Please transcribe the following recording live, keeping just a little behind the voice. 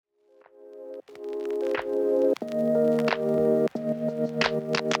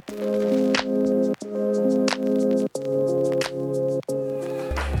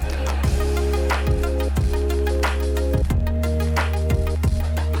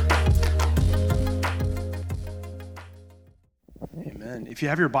If you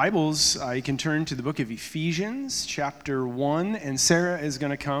have your Bibles, you can turn to the book of Ephesians, chapter 1, and Sarah is going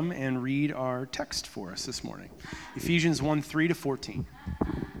to come and read our text for us this morning. Ephesians 1, 3-14.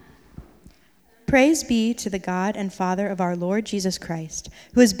 Praise be to the God and Father of our Lord Jesus Christ,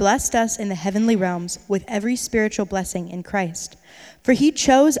 who has blessed us in the heavenly realms with every spiritual blessing in Christ. For he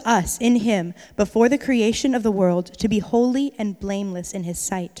chose us in him before the creation of the world to be holy and blameless in his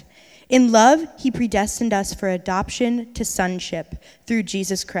sight. In love, he predestined us for adoption to sonship through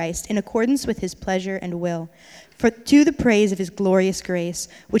Jesus Christ, in accordance with his pleasure and will, to the praise of his glorious grace,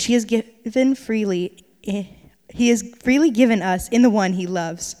 which he has freely given us in the one he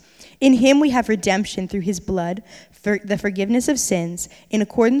loves. In him we have redemption through his blood, for the forgiveness of sins, in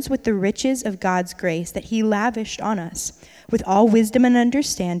accordance with the riches of God's grace that he lavished on us. With all wisdom and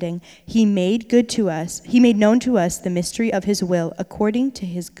understanding, he made known to us the mystery of his will, according to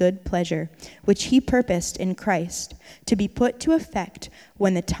his good pleasure, which he purposed in Christ, to be put to effect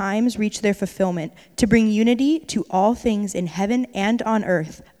when the times reach their fulfillment, to bring unity to all things in heaven and on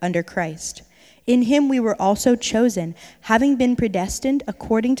earth under Christ. In him we were also chosen, having been predestined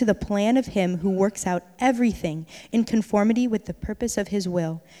according to the plan of him who works out everything in conformity with the purpose of his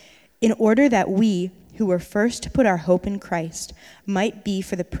will, in order that we, who were first to put our hope in Christ, might be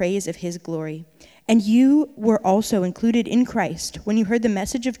for the praise of his glory. And you were also included in Christ when you heard the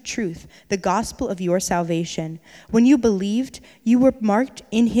message of truth, the gospel of your salvation. When you believed, you were marked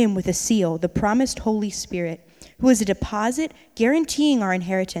in him with a seal, the promised Holy Spirit, who is a deposit guaranteeing our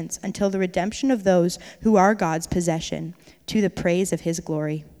inheritance until the redemption of those who are God's possession, to the praise of his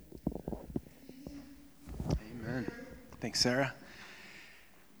glory. Amen. Thanks, Sarah.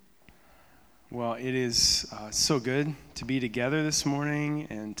 Well, it is so good to be together this morning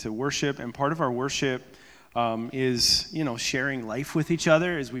and to worship. And part of our worship is, sharing life with each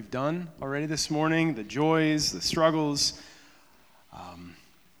other, as we've done already this morning, the joys, the struggles,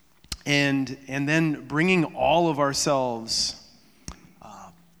 and then bringing all of ourselves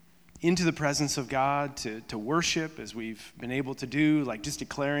into the presence of God to worship, as we've been able to do, like just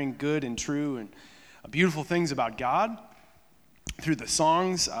declaring good and true and beautiful things about God through the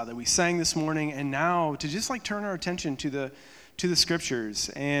songs that we sang this morning, and now to just turn our attention to the scriptures.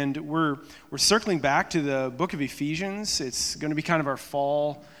 And we're circling back to the book of Ephesians. It's going to be kind of our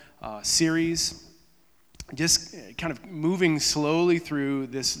fall series, just kind of moving slowly through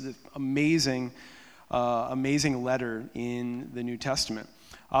this amazing letter in the New Testament.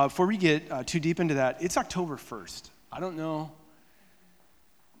 Before we get too deep into that, it's October 1st. I don't know.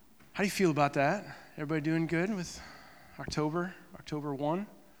 How do you feel about that? Everybody doing good with October 1?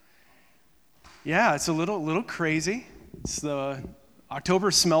 Yeah, it's a little crazy.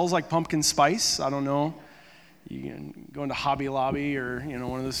 October smells like pumpkin spice. I don't know. You can go into Hobby Lobby or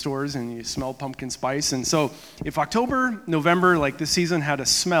one of those stores and you smell pumpkin spice. And so if October, November, this season had a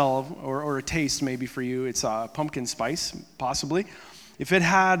smell or a taste maybe for you, it's pumpkin spice, possibly. If it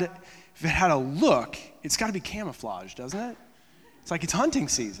had a look, it's got to be camouflage, doesn't it? It's like it's hunting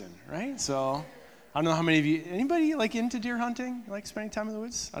season, right? So I don't know how many of you, anybody into deer hunting, spending time in the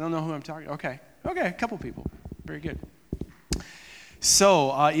woods? I don't know who I'm talking, okay, a couple people, very good.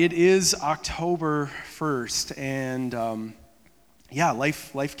 So it is October 1st, and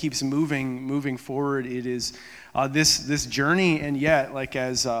life keeps moving forward. It is this journey, and yet,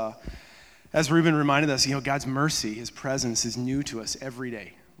 as Ruben reminded us, God's mercy, his presence is new to us every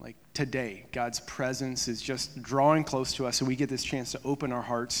day. Like today, God's presence is just drawing close to us, and we get this chance to open our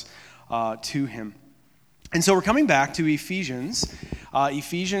hearts to him. And so we're coming back to Ephesians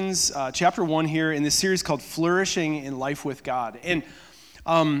chapter 1 here in this series called Flourishing in Life with God. And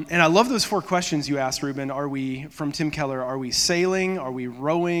I love those 4 questions you asked, Ruben. From Tim Keller, are we sailing? Are we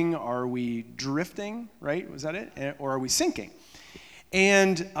rowing? Are we drifting? Right? Was that it? Or are we sinking?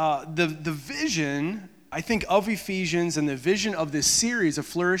 And the vision, I think, of Ephesians and the vision of this series of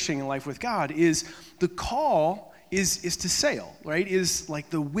Flourishing in Life with God is the call is to sail, right? Is like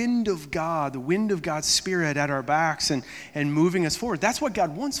the wind of God, the wind of God's Spirit at our backs and moving us forward. That's what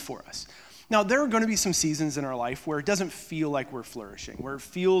God wants for us. Now, there are going to be some seasons in our life where it doesn't feel like we're flourishing, where it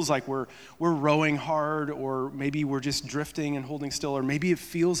feels like we're rowing hard, or maybe we're just drifting and holding still, or maybe it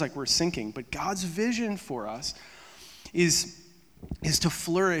feels like we're sinking. But God's vision for us is to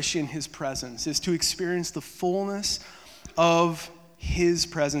flourish in his presence, is to experience the fullness of his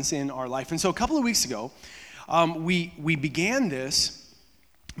presence in our life. And so a couple of weeks ago, we began this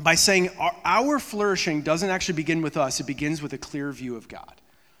by saying our flourishing doesn't actually begin with us. It begins with a clear view of God.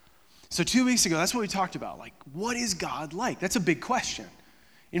 So 2 weeks ago, that's what we talked about. What is God like? That's a big question.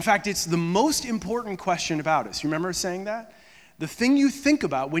 In fact, it's the most important question about us. You remember saying that? The thing you think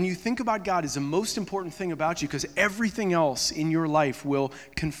about when you think about God is the most important thing about you, because everything else in your life will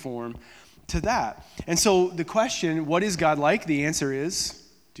conform to that. And so the question, what is God like? The answer is,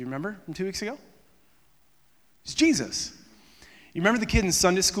 do you remember from 2 weeks ago? It's Jesus. You remember the kid in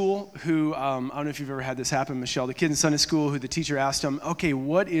Sunday school who, I don't know if you've ever had this happen, Michelle, the kid in Sunday school who the teacher asked him, okay,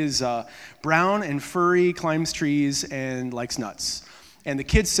 what is brown and furry, climbs trees, and likes nuts? And the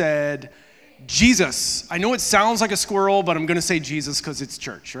kid said, Jesus. I know it sounds like a squirrel, but I'm going to say Jesus because it's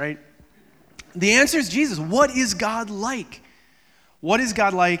church, right? The answer is Jesus. What is God like? What is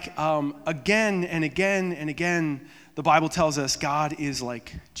God like? Again and again and again, the Bible tells us God is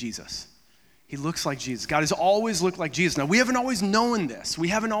like Jesus. He looks like Jesus. God has always looked like Jesus. Now, we haven't always known this. We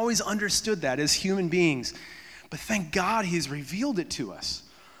haven't always understood that as human beings. But thank God He's revealed it to us.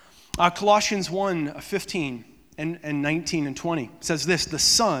 Colossians 1:15 and 19 and 20 says this: the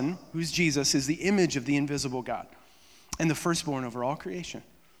Son, who's Jesus, is the image of the invisible God and the firstborn over all creation.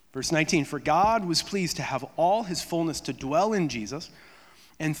 Verse 19, for God was pleased to have all His fullness to dwell in Jesus,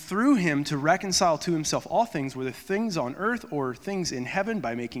 and through Him to reconcile to Himself all things, whether things on earth or things in heaven,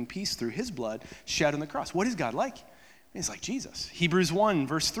 by making peace through His blood shed on the cross. What is God like? He's like Jesus. Hebrews 1,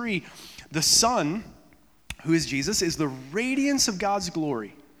 verse 3, the Son, who is Jesus, is the radiance of God's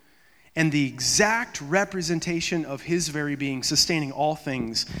glory and the exact representation of His very being, sustaining all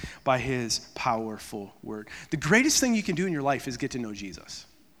things by His powerful word. The greatest thing you can do in your life is get to know Jesus.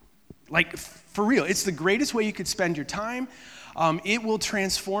 Like, for real, it's the greatest way you could spend your time. It will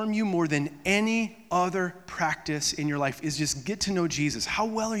transform you more than any other practice in your life, is just get to know Jesus. How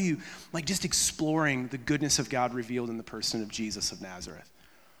well are you, like, just exploring the goodness of God revealed in the person of Jesus of Nazareth?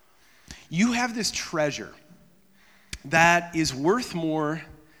 You have this treasure that is worth more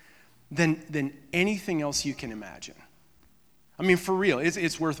than anything else you can imagine. I mean, for real,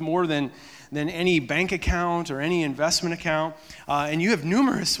 it's worth more than any bank account or any investment account. And you have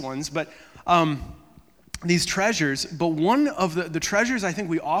numerous ones, but these treasures. But one of the treasures I think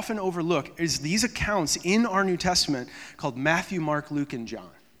we often overlook is these accounts in our New Testament called Matthew, Mark, Luke, and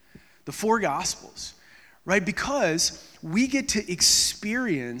John. The four Gospels, right? Because we get to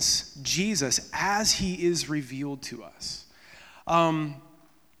experience Jesus as He is revealed to us.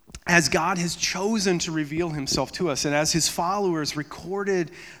 As God has chosen to reveal Himself to us, and as His followers recorded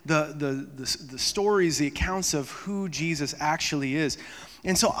the stories, the accounts of who Jesus actually is.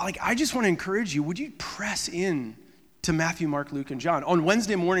 And so, like, I just want to encourage you, would you press in to Matthew, Mark, Luke, and John? On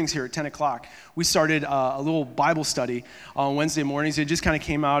Wednesday mornings here at 10 o'clock, we started a little Bible study on Wednesday mornings. It just kind of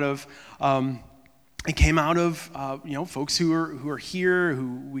came out of folks who are here,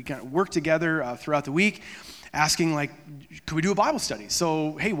 who we kind of work together throughout the week, asking, like, could we do a Bible study?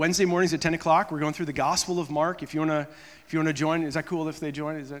 So, hey, Wednesday mornings at 10 o'clock, we're going through the Gospel of Mark. If you want to join, is that cool if they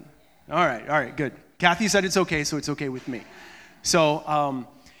join? Is that all right, good. Kathy said it's okay, so it's okay with me. So,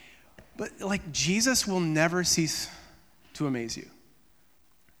 but like, Jesus will never cease to amaze you,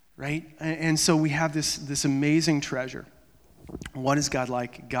 right? And so we have this amazing treasure. What is God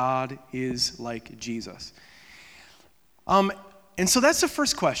like? God is like Jesus. And so that's the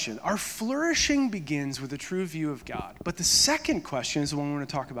first question. Our flourishing begins with a true view of God. But the second question is the one we want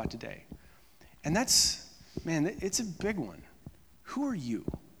to talk about today. And that's, man, it's a big one. Who are you?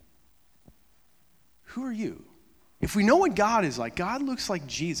 Who are you? If we know what God is like, God looks like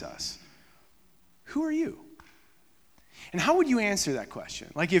Jesus. Who are you? And how would you answer that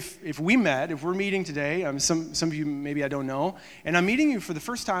question? Like, if we're meeting today, some of you maybe I don't know, and I'm meeting you for the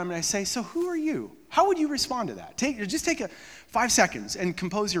first time, and I say, so who are you? How would you respond to that? Just take 5 seconds and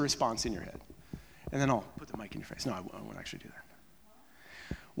compose your response in your head. And then I'll put the mic in your face. No, I won't actually do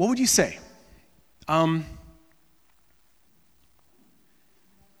that. What would you say?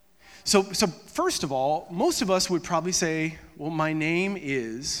 So first of all, most of us would probably say, well, my name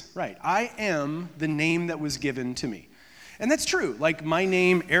is, right, I am the name that was given to me. And that's true. Like, my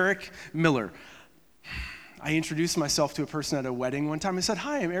name, Eric Miller. I introduced myself to a person at a wedding one time. I said,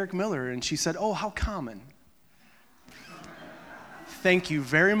 hi, I'm Eric Miller. And she said, oh, how common. Thank you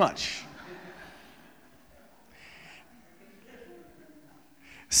very much.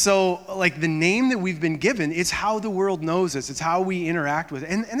 So, like, the name that we've been given, it's how the world knows us. It's how we interact with it.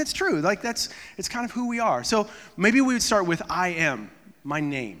 And it's true. Like, it's kind of who we are. So maybe we would start with I am, my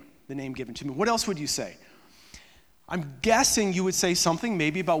name, the name given to me. What else would you say? I'm guessing you would say something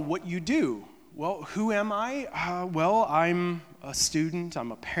maybe about what you do. Well, who am I? Well, I'm a student.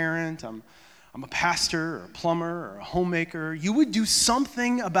 I'm a parent. I'm a pastor or a plumber or a homemaker. You would do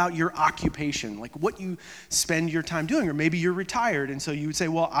something about your occupation, like what you spend your time doing. Or maybe you're retired, and so you would say,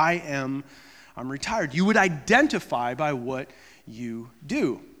 well, I'm retired. You would identify by what you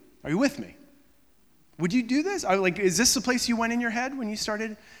do. Are you with me? Would you do this? Is this the place you went in your head when you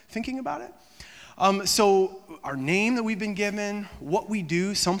started thinking about it? So our name that we've been given, what we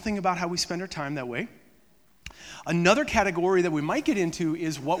do, something about how we spend our time that way. Another category that we might get into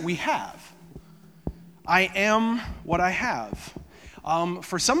is what we have. I am what I have.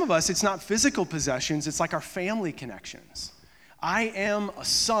 For some of us, it's not physical possessions, it's like our family connections. I am a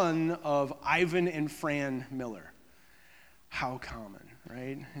son of Ivan and Fran Miller. How common,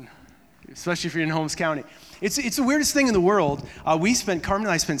 right? Especially if you're in Holmes County. It's the weirdest thing in the world. Carmen and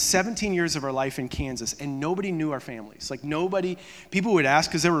I spent 17 years of our life in Kansas, and nobody knew our families. People would ask,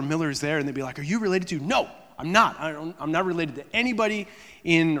 because there were Millers there, and they'd be like, are you related to? No, I'm not. I'm not related to anybody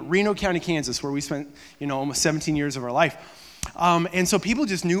in Reno County, Kansas, where we spent, almost 17 years of our life. And so people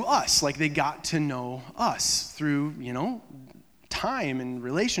just knew us, they got to know us through, time and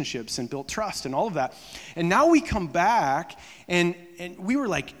relationships and built trust and all of that. And now we come back, and we were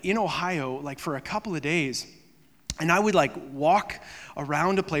in Ohio, for a couple of days, and I would walk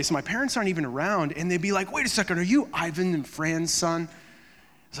around a place, and my parents aren't even around, and they'd be like, wait a second, are you Ivan and Fran's son?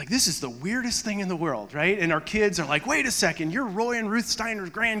 It's this is the weirdest thing in the world, right? And our kids are like, wait a second, you're Roy and Ruth Steiner's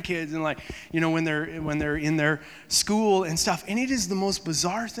grandkids, and when they're in their school and stuff. And it is the most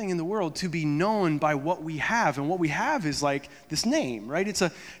bizarre thing in the world to be known by what we have. And what we have is this name, right? It's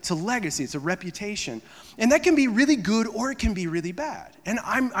a legacy, it's a reputation. And that can be really good or it can be really bad. And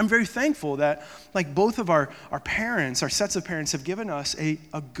I'm very thankful that both of our parents, our sets of parents, have given us a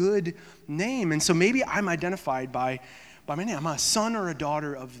good name. And so maybe I'm identified by my name. I'm a son or a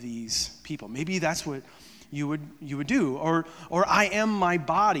daughter of these people. Maybe that's what you would do. Or I am my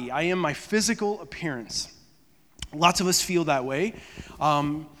body. I am my physical appearance. Lots of us feel that way.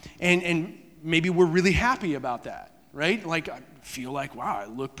 And maybe we're really happy about that, right? I feel wow, I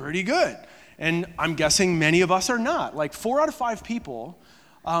look pretty good. And I'm guessing many of us are not. 4 out of 5 people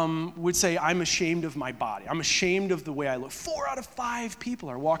would say, I'm ashamed of my body. I'm ashamed of the way I look. 4 out of 5 people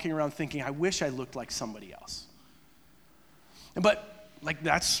are walking around thinking, I wish I looked like somebody else. But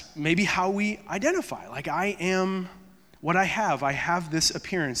that's maybe how we identify. I am what I have. I have this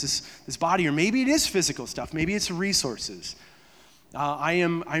appearance, this body, or maybe it is physical stuff. Maybe it's resources.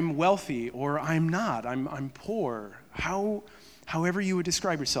 I'm wealthy, or I'm not. I'm poor. However you would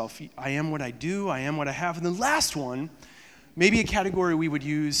describe yourself. I am what I do. I am what I have. And the last one, maybe a category we would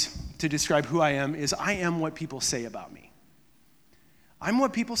use to describe who I am, is I am what people say about me. I'm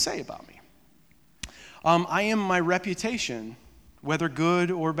what people say about me. I am my reputation, whether good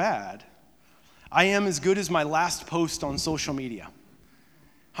or bad. I am as good as my last post on social media.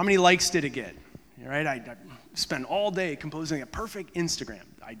 How many likes did it get? Right? I spent all day composing a perfect Instagram.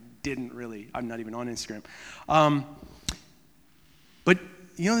 I didn't really. I'm not even on Instagram. But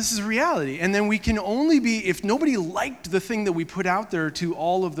this is a reality. And then we can only be, if nobody liked the thing that we put out there to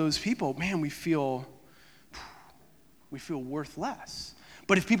all of those people, man, we feel worth less.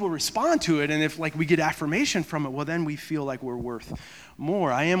 But if people respond to it, and if we get affirmation from it, well, then we feel like we're worth more.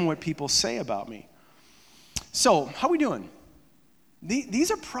 I am what people say about me. So, how are we doing?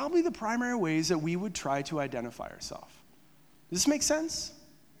 These are probably the primary ways that we would try to identify ourselves. Does this make sense?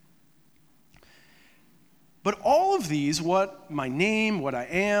 But all of these, what my name, what I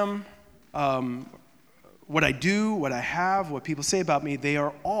am, what I do, what I have, what people say about me, they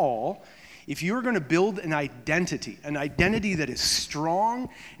are all, if you're going to build an identity that is strong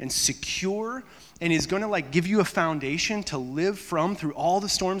and secure and is going to give you a foundation to live from through all the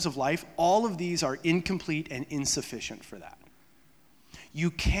storms of life, all of these are incomplete and insufficient for that.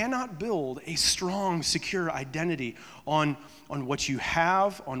 You cannot build a strong, secure identity on what you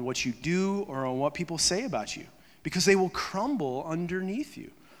have, on what you do, or on what people say about you, because they will crumble underneath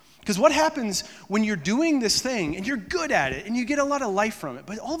you. Because what happens when you're doing this thing and you're good at it and you get a lot of life from it,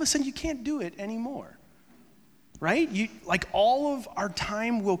 but all of a sudden you can't do it anymore, right? All of our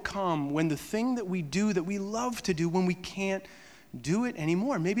time will come when the thing that we do that we love to do, when we can't do it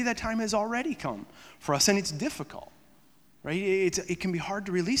anymore. Maybe that time has already come for us, and it's difficult, right? It can be hard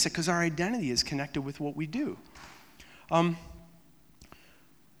to release it because our identity is connected with what we do.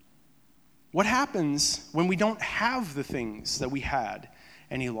 What happens when we don't have the things that we had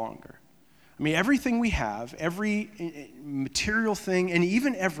any longer? I mean, everything we have, every material thing, and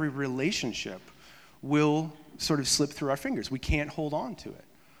even every relationship will sort of slip through our fingers. We can't hold on to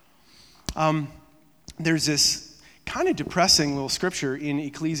it. There's this kind of depressing little scripture in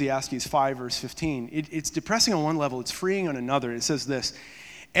Ecclesiastes 5, verse 15. It's depressing on one level. It's freeing on another. It says this: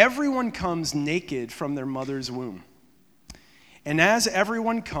 everyone comes naked from their mother's womb. And as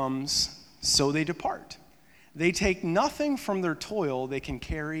everyone comes, so they depart. They take nothing from their toil they can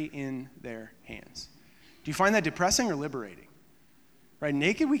carry in their hands. Do you find that depressing or liberating? Right?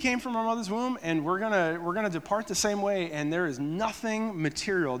 Naked we came from our mother's womb, and we're gonna depart the same way, and there is nothing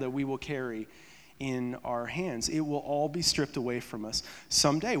material that we will carry in our hands. It will all be stripped away from us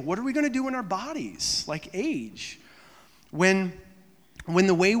someday. What are we going to do in our bodies, like age? When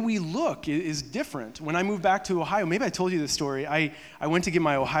the way we look is different. When I moved back to Ohio, maybe I told you this story. I went to get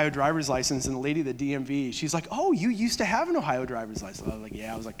my Ohio driver's license, and the lady at the DMV, she's like, "Oh, you used to have an Ohio driver's license." I was like,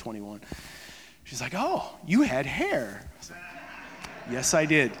 "Yeah, I was like 21. She's like, "Oh, you had hair." I was like, "Yes, I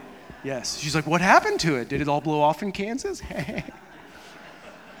did. Yes." She's like, "What happened to it? Did it all blow off in Kansas?"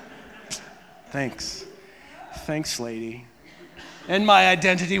 Thanks, lady. And my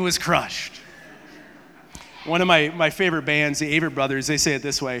identity was crushed. One of my favorite bands, the Avett Brothers, they say it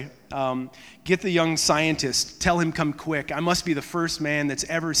this way. Get the young scientist, tell him come quick. I must be the first man that's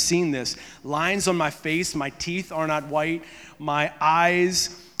ever seen this. Lines on my face, my teeth are not white, my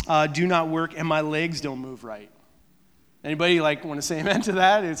eyes do not work, and my legs don't move right. Anybody want to say amen to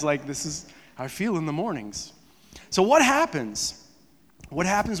that? It's like, this is how I feel in the mornings. So what happens? What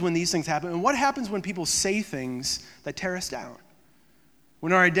happens when these things happen? And what happens when people say things that tear us down?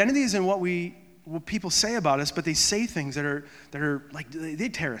 When our identity is in what people say about us, but they say things that are like, they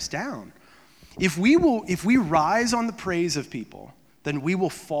tear us down. If we rise on the praise of people, then we will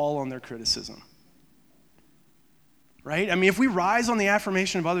fall on their criticism. Right? I mean, if we rise on the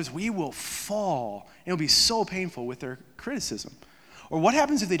affirmation of others, we will fall. It'll be so painful with their criticism. Or what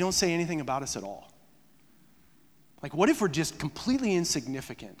happens if they don't say anything about us at all? Like, what if we're just completely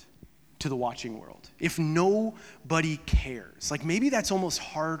insignificant to the watching world? If nobody cares? Like, maybe that's almost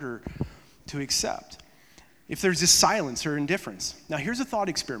harder to accept. If there's just silence or indifference. Now, here's a thought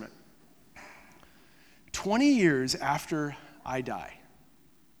experiment. 20 years after I die,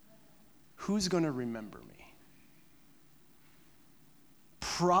 who's going to remember me?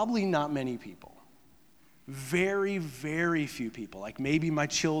 Probably not many people. Very, very few people. Like maybe my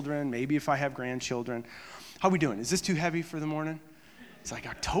children, maybe if I have grandchildren. How are we doing? Is this too heavy for the morning? It's like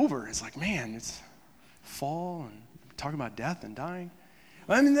October. It's like, man, it's fall and talking about death and dying.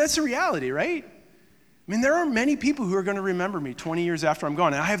 I mean, that's the reality, right? I mean, there are many people who are going to remember me 20 years after I'm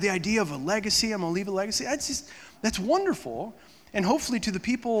gone. And I have the idea of a legacy. I'm going to leave a legacy. That's wonderful. And hopefully to the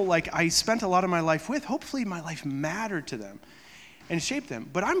people like I spent a lot of my life with, hopefully my life mattered to them and shaped them.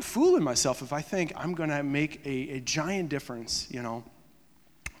 But I'm fooling myself if I think I'm going to make a giant difference,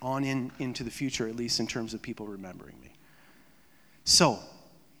 on into the future, at least in terms of people remembering me. So,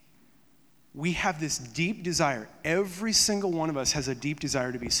 we have this deep desire. Every single one of us has a deep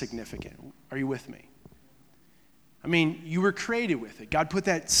desire to be significant. Are you with me? I mean, you were created with it. God put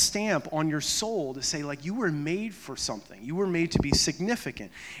that stamp on your soul to say, you were made for something. You were made to be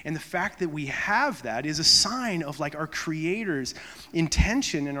significant. And the fact that we have that is a sign of our Creator's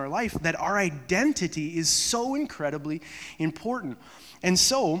intention in our life, that our identity is so incredibly important. And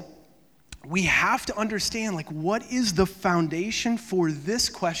so, we have to understand, what is the foundation for this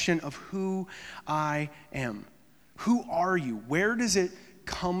question of who I am? Who are you? Where does it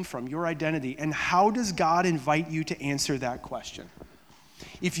come from, your identity? And how does God invite you to answer that question?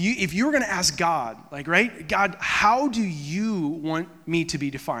 If you were going to ask God, right? God, how do you want me to be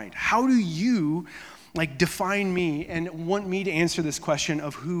defined? How do you, define me and want me to answer this question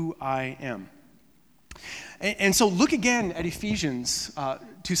of who I am? And so look again at Ephesians,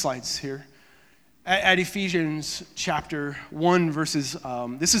 2 slides here. At Ephesians chapter 1,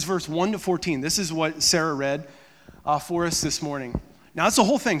 this is verse 1 to 14. This is what Sarah read for us this morning. Now, that's the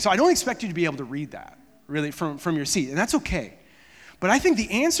whole thing. So I don't expect you to be able to read that, really, from your seat. And that's okay. But I think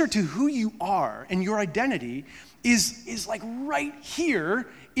the answer to who you are and your identity is right here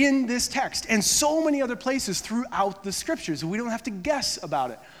in this text and so many other places throughout the scriptures. We don't have to guess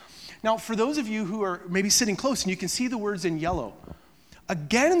about it. Now, for those of you who are maybe sitting close and you can see the words in yellow,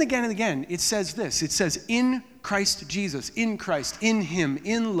 again and again and again, it says this. It says, in Christ Jesus, in Christ, in Him,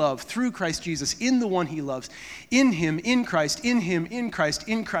 in love, through Christ Jesus, in the one He loves, in Him, in Christ, in Him, in Christ,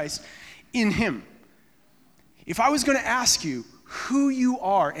 in Christ, in Him. If I was going to ask you who you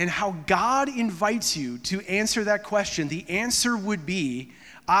are and how God invites you to answer that question, the answer would be,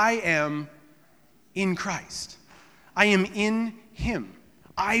 I am in Christ. I am in Him.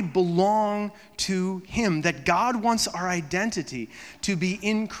 I belong to Him, that God wants our identity to be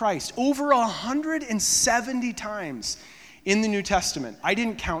in Christ. Over 170 times in the New Testament. I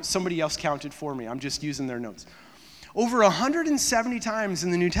didn't count, somebody else counted for me. I'm just using their notes. Over 170 times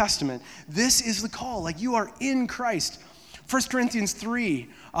in the New Testament, this is the call, you are in Christ. 1 Corinthians 3,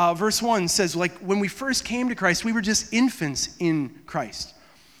 verse 1 says, when we first came to Christ, we were just infants in Christ.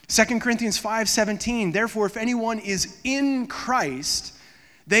 2 Corinthians 5:17, therefore, if anyone is in Christ,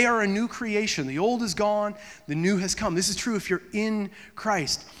 They are a new creation. The old is gone, the new has come. This is true if you're in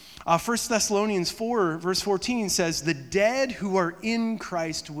Christ. 1 Thessalonians 4, verse 14 says, the dead who are in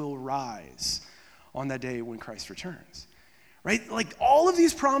Christ will rise on that day when Christ returns. Right? Like all of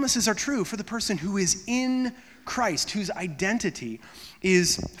these promises are true for the person who is in Christ, whose identity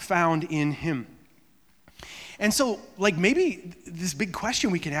is found in him. And so, like, maybe this big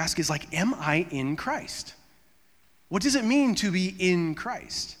question we can ask is, like, am I in Christ? What does it mean to be in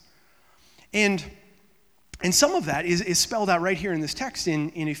Christ? And some of that is spelled out right here in this text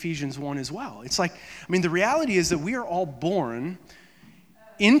in Ephesians 1 as well. It's like, I mean, the reality is that we are all born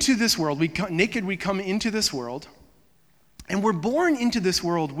into this world. Naked we come into this world. And we're born into this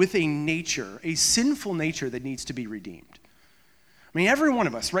world with a nature, a sinful nature that needs to be redeemed. I mean, every one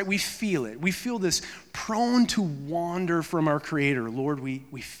of us, right? We feel it. We feel this prone to wander from our Creator. Lord, we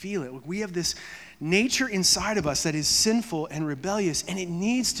feel it. We have this nature inside of us that is sinful and rebellious, and it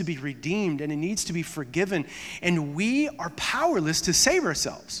needs to be redeemed, and it needs to be forgiven. And we are powerless to save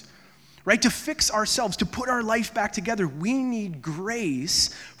ourselves, right? To fix ourselves, to put our life back together. We need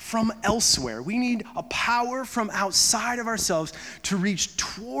grace from elsewhere. We need a power from outside of ourselves to reach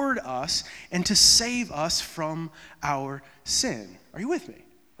toward us and to save us from our sin. Are you with me?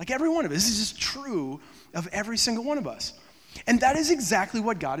 Like every one of us. This is just true of every single one of us. And that is exactly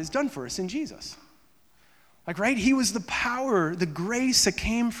what God has done for us in Jesus. Like, right? He was the power, the grace that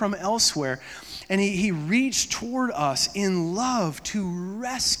came from elsewhere. And he reached toward us in love to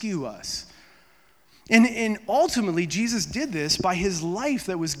rescue us. And ultimately, Jesus did this by his life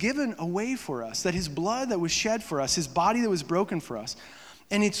that was given away for us, that his blood that was shed for us, his body that was broken for us.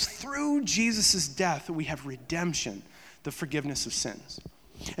 And it's through Jesus' death that we have redemption, the forgiveness of sins.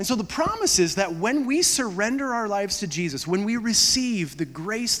 And so the promise is that when we surrender our lives to Jesus, when we receive the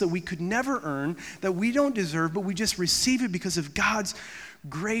grace that we could never earn, that we don't deserve, but we just receive it because of God's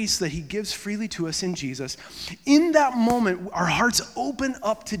grace that he gives freely to us in Jesus, in that moment, our hearts open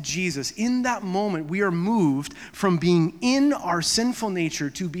up to Jesus. In that moment, we are moved from being in our sinful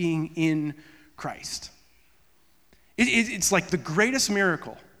nature to being in Christ. It's like the greatest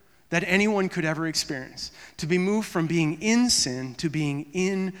miracle that anyone could ever experience, to be moved from being in sin to being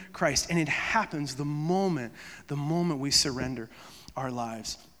in Christ. And it happens the moment we surrender our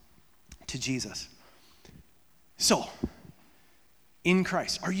lives to Jesus. So, in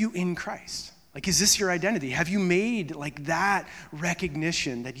Christ, are you in Christ? Like, is this your identity? Have you made like that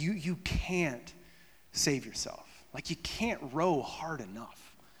recognition that you can't save yourself? Like, you can't row hard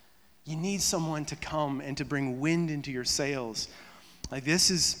enough. You need someone to come and to bring wind into your sails. Like, this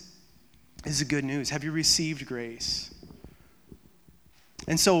is the good news. Have you received grace?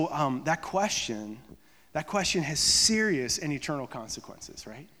 And so that question has serious and eternal consequences,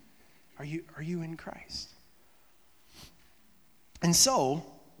 right? Are you in Christ? And so,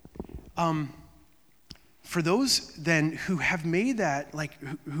 for those then who have made that, like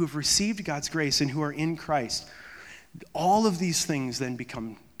who have received God's grace and who are in Christ, all of these things then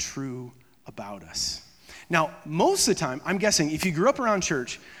become true about us. Now, most of the time, I'm guessing if you grew up around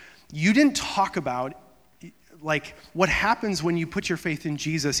church, you didn't talk about like what happens when you put your faith in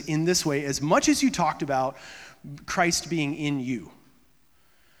Jesus in this way as much as you talked about Christ being in you.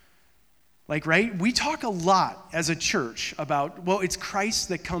 Like, right? We talk a lot as a church about, well, it's Christ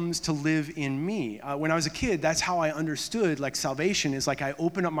that comes to live in me. When I was a kid, that's how I understood, like, salvation is like I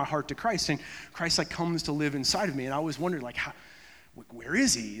open up my heart to Christ and Christ, like, comes to live inside of me. And I always wondered, like, where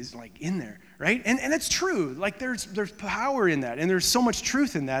is he? He's, like, in there, right? And that's true. Like, there's power in that. And there's so much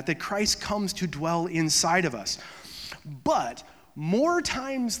truth in that Christ comes to dwell inside of us. But more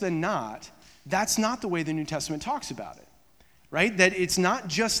times than not, that's not the way the New Testament talks about it. Right? That it's not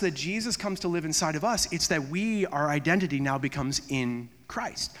just that Jesus comes to live inside of us, it's that our identity now becomes in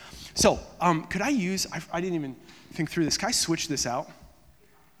Christ. So, could I didn't even think through this. Can I switch this out?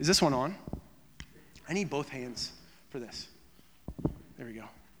 Is this one on? I need both hands for this. There we go.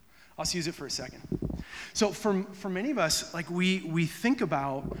 I'll just use it for a second. So for many of us, like we think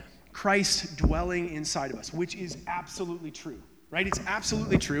about Christ dwelling inside of us, which is absolutely true, right? It's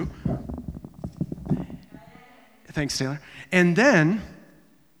absolutely true. Thanks, Taylor. And then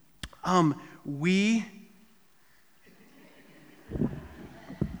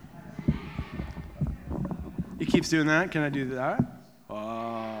It keeps doing that. Can I do that?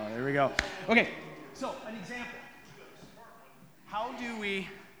 Oh, there we go. Okay, so an example. How do we...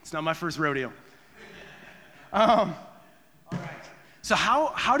 It's not my first rodeo. All right. So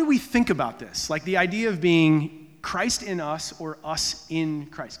how do we think about this? Like the idea of being Christ in us or us in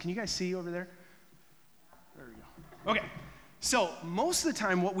Christ. Can you guys see over there? There we go. Okay. So most of the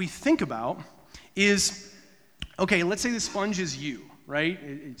time what we think about is, okay, let's say the sponge is you, right?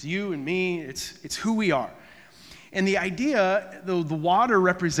 It's you and me. It's who we are. And the idea, the water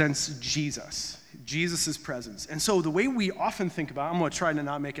represents Jesus' presence. And so the way we often think about, I'm going to try to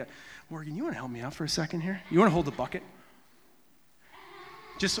not make it, Morgan, you want to help me out for a second here? You want to hold the bucket?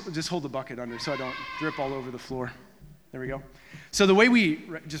 Just hold the bucket under so I don't drip all over the floor. There we go. So the way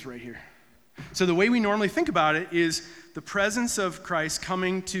just right here. So the way we normally think about it is the presence of Christ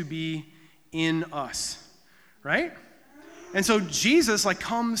coming to be in us, right? And so Jesus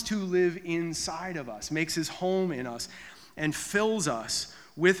comes to live inside of us, makes his home in us, and fills us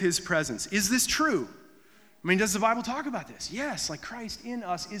with his presence. Is this true? I mean, does the Bible talk about this? Yes, Christ in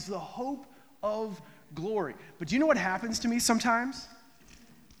us is the hope of glory. But do you know what happens to me sometimes?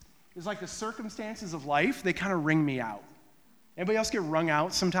 It's the circumstances of life, they kind of wring me out. Anybody else get wrung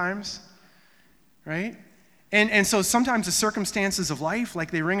out sometimes? Right? And so sometimes the circumstances of life,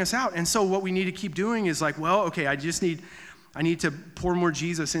 they wring us out. And so what we need to keep doing is okay, I need to pour more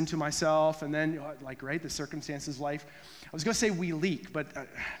Jesus into myself, and then, right, the circumstances of life. I was going to say we leak, but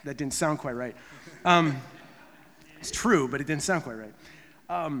that didn't sound quite right. It's true, but it didn't sound quite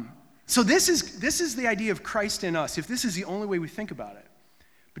right. So this is the idea of Christ in us, if this is the only way we think about it.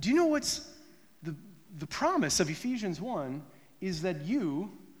 But do you know what's the promise of Ephesians 1 is that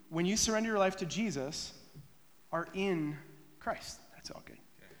you, when you surrender your life to Jesus, are in Christ. That's all good.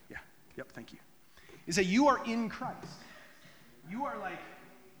 Yeah. Yep, thank you. Is that you are in Christ. You are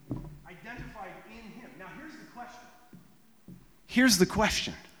identified in him. Now here's the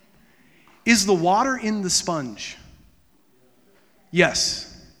question. Is the water in the sponge?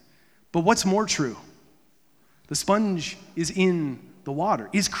 Yes. But what's more true? The sponge is in the water.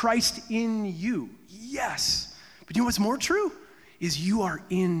 Is Christ in you? Yes. But you know what's more true? Is you are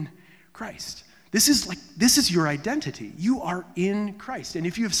in Christ. This is your identity. You are in Christ. And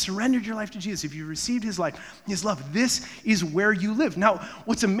if you have surrendered your life to Jesus, if you've received his life, his love, this is where you live. Now,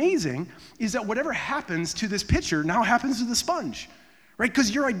 what's amazing is that whatever happens to this pitcher now happens to the sponge, right?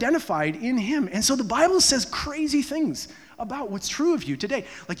 Because you're identified in him. And so the Bible says crazy things about what's true of you today.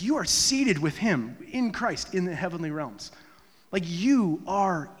 You are seated with him in Christ in the heavenly realms. You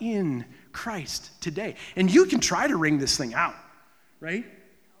are in Christ today. And you can try to wring this thing out, right?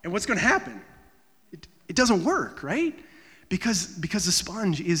 And what's going to happen? It doesn't work, right? Because the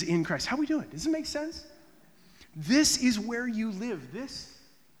sponge is in Christ. How are we doing? Does it make sense? This is where you live. This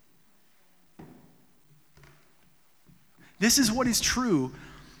is what is true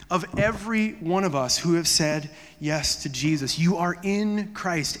of every one of us who have said yes to Jesus. You are in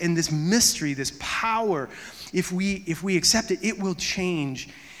Christ, and this mystery, this power, if we accept it, it will change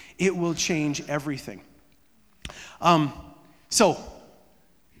everything. So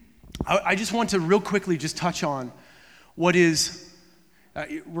I just want to real quickly just touch on what is,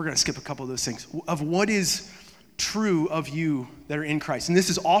 we're going to skip a couple of those things, of what is true of you that are in Christ. And this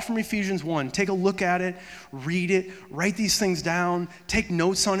is all from Ephesians 1. Take a look at it, read it, write these things down, take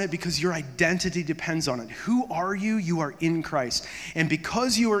notes on it because your identity depends on it. Who are you? You are in Christ. And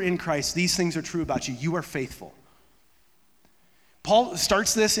because you are in Christ, these things are true about you. You are faithful. Paul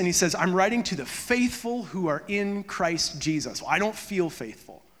starts this and he says, I'm writing to the faithful who are in Christ Jesus. Well, I don't feel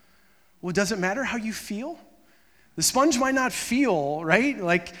faithful. Well, does it matter how you feel? The sponge might not feel, right?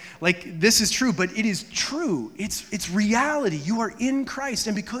 Like this is true, but it is true. It's reality. You are in Christ.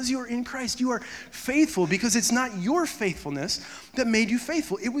 And because you are in Christ, you are faithful because it's not your faithfulness that made you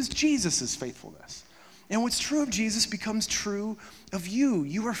faithful. It was Jesus' faithfulness. And what's true of Jesus becomes true of you.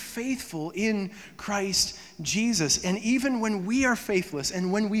 You are faithful in Christ Jesus. And even when we are faithless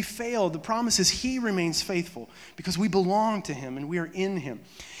and when we fail, the promise is he remains faithful because we belong to him and we are in him.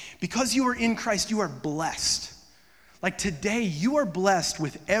 Because you are in Christ, you are blessed. Like today, you are blessed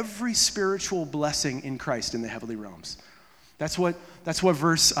with every spiritual blessing in Christ in the heavenly realms. That's what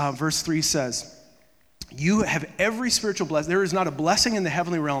verse 3 says. You have every spiritual blessing. There is not a blessing in the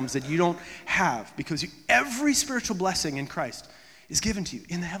heavenly realms that you don't have because every spiritual blessing in Christ is given to you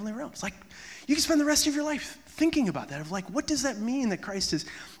in the heavenly realms. Like you can spend the rest of your life thinking about that of like, what does that mean that Christ has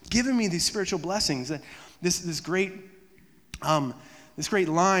given me these spiritual blessings? That this great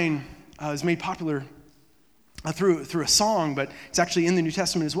line is made popular through a song, but it's actually in the New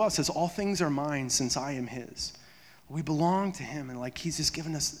Testament as well. It says, all things are mine since I am his. We belong to him, and like he's just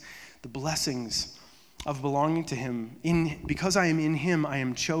given us the blessings of belonging to him. Because I am in him, I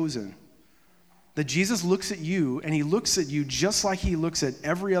am chosen. That Jesus looks at you, and he looks at you just like he looks at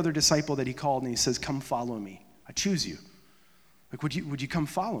every other disciple that he called, and he says, come follow me. I choose you. Like, would you come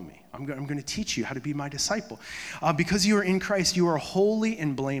follow me? I'm going to teach you how to be my disciple. Because you are in Christ, you are holy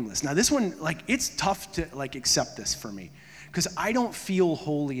and blameless. Now, this one, like, it's tough to, like, accept this for me. Because I don't feel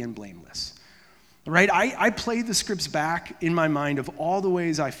holy and blameless. right? I play the scripts back in my mind of all the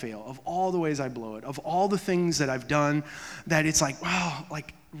ways I fail, of all the ways I blow it, of all the things that I've done that it's like, wow,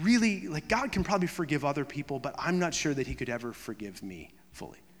 like really, like God can probably forgive other people, but I'm not sure that he could ever forgive me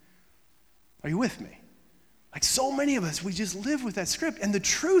fully. Are you with me? Like so many of us, we just live with that script. And the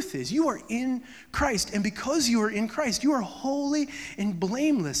truth is, you are in Christ. And because you are in Christ, you are holy and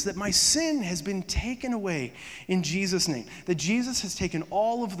blameless, that my sin has been taken away in Jesus' name. That Jesus has taken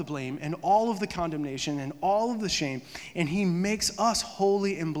all of the blame and all of the condemnation and all of the shame, and he makes us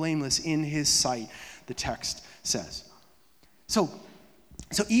holy and blameless in his sight, the text says. So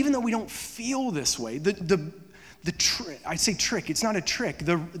even though we don't feel this way, I say trick, it's not a trick.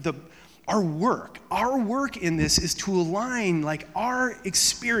 Our work in this is to align like our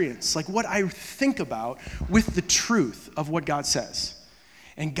experience, like what I think about, with the truth of what God says.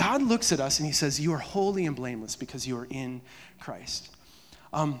 And God looks at us and he says, you are holy and blameless because you are in Christ.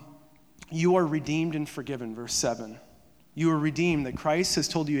 You are redeemed and forgiven, verse 7. You are redeemed, that Christ has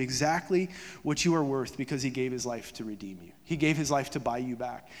told you exactly what you are worth because he gave his life to redeem you. He gave his life to buy you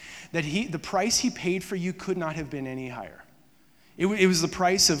back. That the price he paid for you could not have been any higher. It was the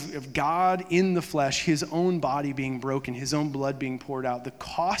price of God in the flesh, his own body being broken, his own blood being poured out, the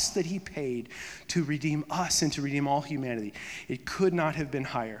cost that he paid to redeem us and to redeem all humanity. It could not have been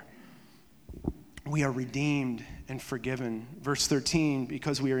higher. We are redeemed and forgiven. Verse 13,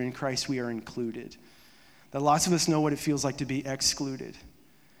 because we are in Christ, we are included. That lots of us know what it feels like to be excluded.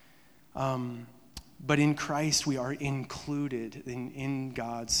 But in Christ, we are included in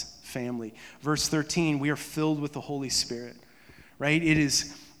God's family. Verse 13, we are filled with the Holy Spirit. Right? It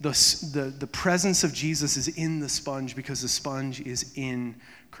is the presence of Jesus is in the sponge because the sponge is in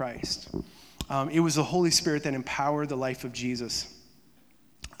Christ. It was the Holy Spirit that empowered the life of Jesus.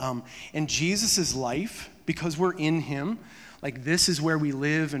 And Jesus' life, because we're in him, like this is where we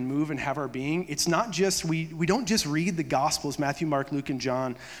live and move and have our being. It's not just, we don't just read the Gospels, Matthew, Mark, Luke, and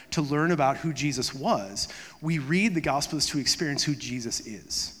John, to learn about who Jesus was. We read the Gospels to experience who Jesus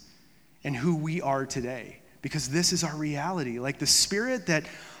is and who we are today. Because this is our reality. Like the Spirit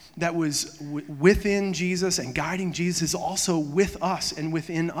that was within Jesus and guiding Jesus is also with us and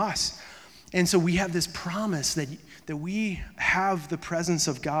within us. And so we have this promise that we have the presence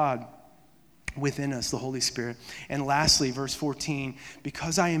of God within us, the Holy Spirit. And lastly, verse 14,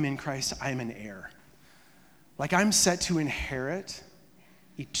 because I am in Christ, I am an heir. Like I'm set to inherit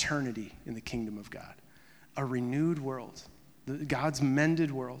eternity in the kingdom of God. A renewed world, God's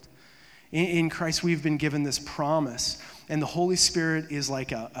mended world. In Christ, we've been given this promise, and the Holy Spirit is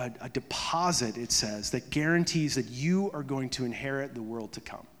like a deposit, it says, that guarantees that you are going to inherit the world to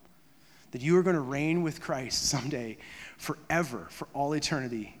come, that you are going to reign with Christ someday forever, for all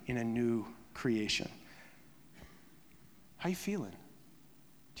eternity in a new creation. How you feeling?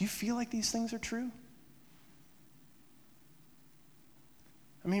 Do you feel like these things are true?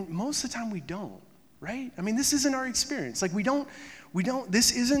 I mean, most of the time we don't, right? I mean, this isn't our experience. Like we don't,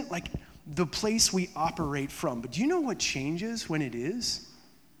 this isn't like the place we operate from. But do you know what changes when it is?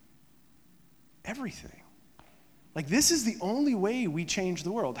 Everything. Like this is the only way we change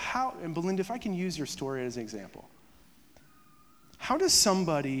the world. How, and Belinda, if I can use your story as an example. How does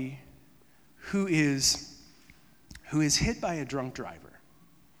somebody who is hit by a drunk driver,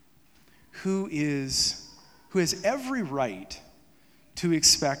 who has every right to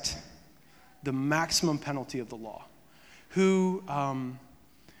expect the maximum penalty of the law, who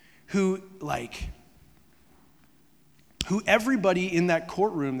everybody in that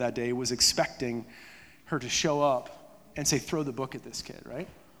courtroom that day was expecting her to show up and say, throw the book at this kid, right?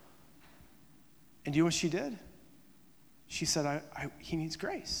 And do you know what she did? She said, he needs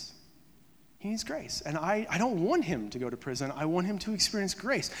grace. He needs grace. And I don't want him to go to prison. I want him to experience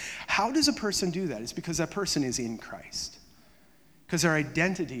grace. How does a person do that? It's because that person is in Christ. Because their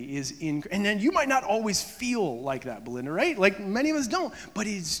identity is in, and then you might not always feel like that, Belinda, right? Like many of us don't, but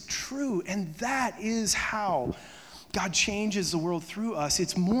it's true. And that is how God changes the world through us.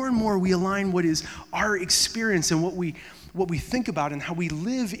 It's more and more we align what is our experience and what we think about and how we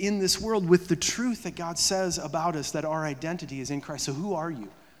live in this world with the truth that God says about us, that our identity is in Christ. So who are you?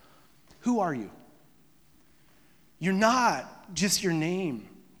 Who are you? You're not just your name.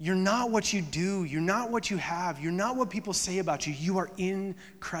 You're not what you do. You're not what you have. You're not what people say about you. You are in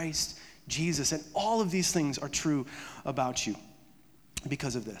Christ Jesus. And all of these things are true about you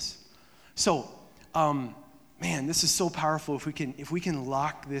because of this. So, man, this is so powerful if we can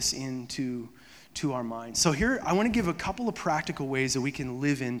lock this into our minds. So here, I want to give a couple of practical ways that we can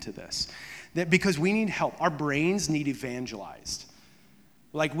live into this. That because we need help. Our brains need evangelized.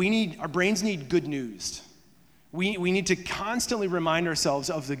 Like our brains need good news. We need to constantly remind ourselves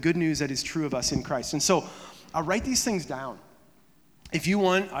of the good news that is true of us in Christ. And so I'll write these things down. If you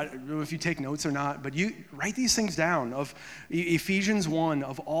want, I don't know if you take notes or not, but you write these things down of Ephesians 1,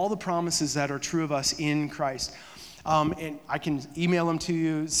 of all the promises that are true of us in Christ. And I can email them to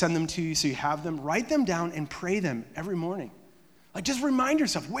you, send them to you so you have them. Write them down and pray them every morning. Like, just remind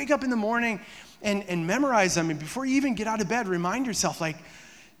yourself. Wake up in the morning and memorize them. And before you even get out of bed, remind yourself, like,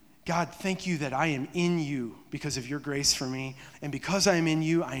 God, thank you that I am in you because of your grace for me. And because I am in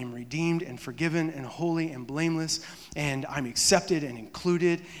you, I am redeemed and forgiven and holy and blameless. And I'm accepted and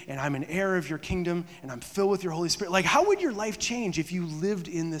included. And I'm an heir of your kingdom. And I'm filled with your Holy Spirit. Like, how would your life change if you lived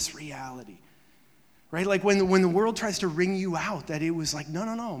in this reality? Right? Like when the world tries to wring you out, that it was like,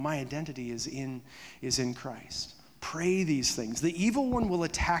 no, my identity is in Christ. Pray these things. The evil one will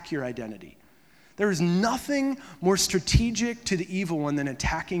attack your identity. There is nothing more strategic to the evil one than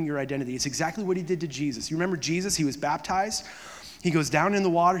attacking your identity. It's exactly what he did to Jesus. You remember Jesus? He was baptized. He goes down in the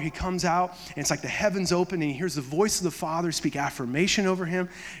water. He comes out, and it's like the heavens open, and he hears the voice of the Father speak affirmation over him.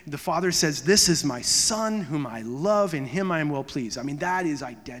 The Father says, "This is my Son whom I love. In him I am well pleased." I mean, that is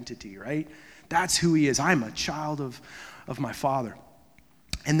identity, right? That's who he is. I'm a child of my Father.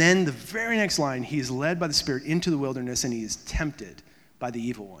 And then the very next line, he is led by the Spirit into the wilderness, and he is tempted by the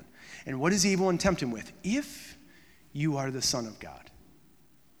evil one. And what does the evil one tempt him with? If you are the Son of God.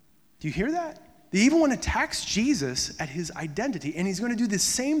 Do you hear that? The evil one attacks Jesus at his identity, and he's going to do the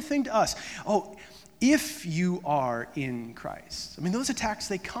same thing to us. Oh, if you are in Christ. I mean, those attacks,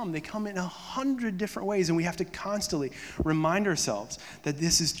 they come in 100 different ways, and we have to constantly remind ourselves that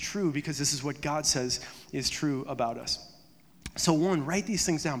this is true because this is what God says is true about us. So one, write these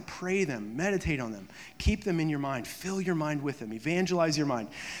things down, pray them, meditate on them, keep them in your mind, fill your mind with them, evangelize your mind.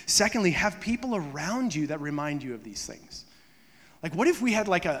 Secondly, have people around you that remind you of these things. Like, what if we had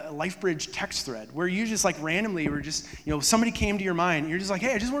like a LifeBridge text thread where you just like randomly were just, somebody came to your mind and you're just like,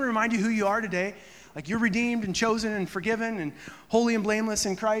 hey, I just want to remind you who you are today. Like, you're redeemed and chosen and forgiven and holy and blameless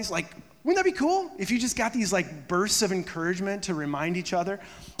in Christ. Like, wouldn't that be cool if you just got these like bursts of encouragement to remind each other?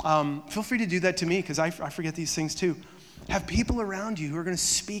 Feel free to do that to me because I forget these things too. Have people around you who are going to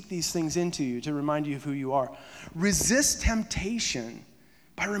speak these things into you to remind you of who you are. Resist temptation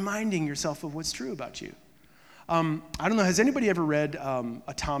by reminding yourself of what's true about you. I don't know, has anybody ever read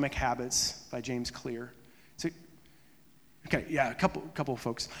Atomic Habits by James Clear? Okay, yeah, a couple of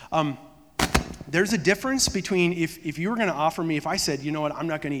folks. There's a difference between if you were going to offer me, if I said, you know what, I'm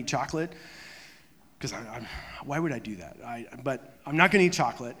not going to eat chocolate, because why would I do that? But I'm not going to eat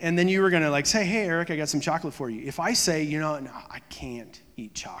chocolate. And then you were going to like say, hey, Eric, I got some chocolate for you. If I say, no, I can't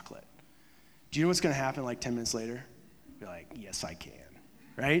eat chocolate, do you know what's going to happen like 10 minutes later? You're like, yes, I can,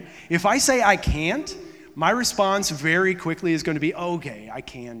 right? If I say I can't, my response very quickly is going to be, okay, I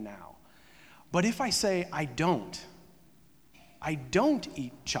can now. But if I say I don't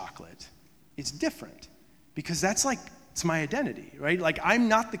eat chocolate, it's different because that's like, it's my identity, right? Like, I'm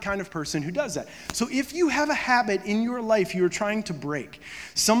not the kind of person who does that. So if you have a habit in your life you're trying to break,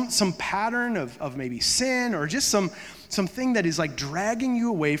 some pattern of maybe sin or just something that is like dragging you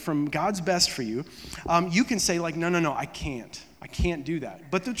away from God's best for you, you can say like, no, I can't do that.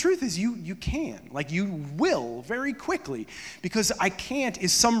 But the truth is you can. Like, you will very quickly, because I can't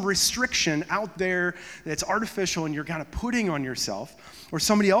is some restriction out there that's artificial and you're kind of putting on yourself, or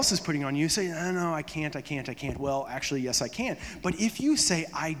somebody else is putting on you. You say, no, I can't. Well, actually, yes, I can. But if you say,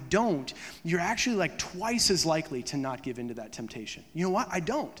 I don't, you're actually like twice as likely to not give into that temptation. You know what? I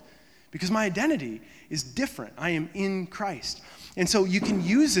don't. Because my identity is different. I am in Christ. And so you can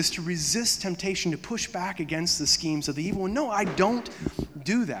use this to resist temptation, to push back against the schemes of the evil one. No, I don't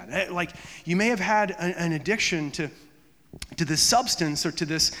do that. Like, you may have had an addiction to this substance or to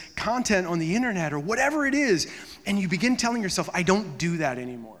this content on the internet or whatever it is, and you begin telling yourself, I don't do that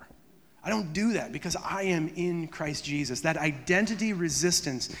anymore. I don't do that because I am in Christ Jesus. That identity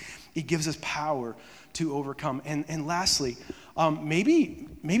resistance, it gives us power to overcome. And lastly, maybe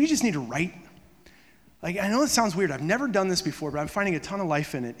you just need to write. Like, I know it sounds weird. I've never done this before, but I'm finding a ton of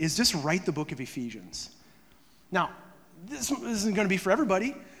life in it, is just write the book of Ephesians. Now, this isn't going to be for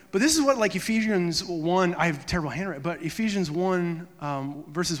everybody, but this is what like Ephesians 1, I have terrible handwriting, but Ephesians 1,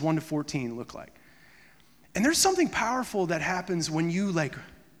 verses 1 to 14 look like. And there's something powerful that happens when you like,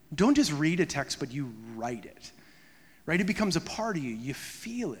 don't just read a text, but you write it, right? It becomes a part of you. You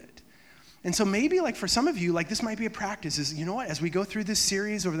feel it. And so maybe like for some of you, like this might be a practice is, you know what, as we go through this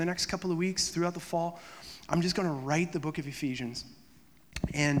series over the next couple of weeks throughout the fall, I'm just going to write the book of Ephesians.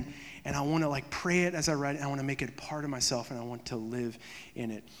 And I want to like pray it as I write it. I want to make it a part of myself, and I want to live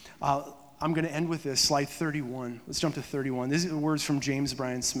in it. I'm going to end with this, slide 31. Let's jump to 31. This is words from James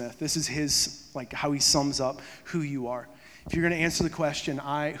Bryan Smith. This is his, how he sums up who you are. If you're going to answer the question,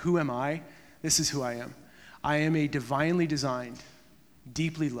 who am I? This is who I am. I am a divinely designed,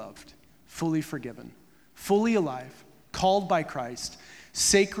 deeply loved, fully forgiven, fully alive, called by Christ,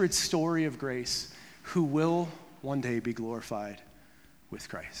 sacred story of grace, who will one day be glorified with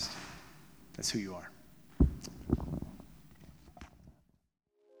Christ. That's who you are.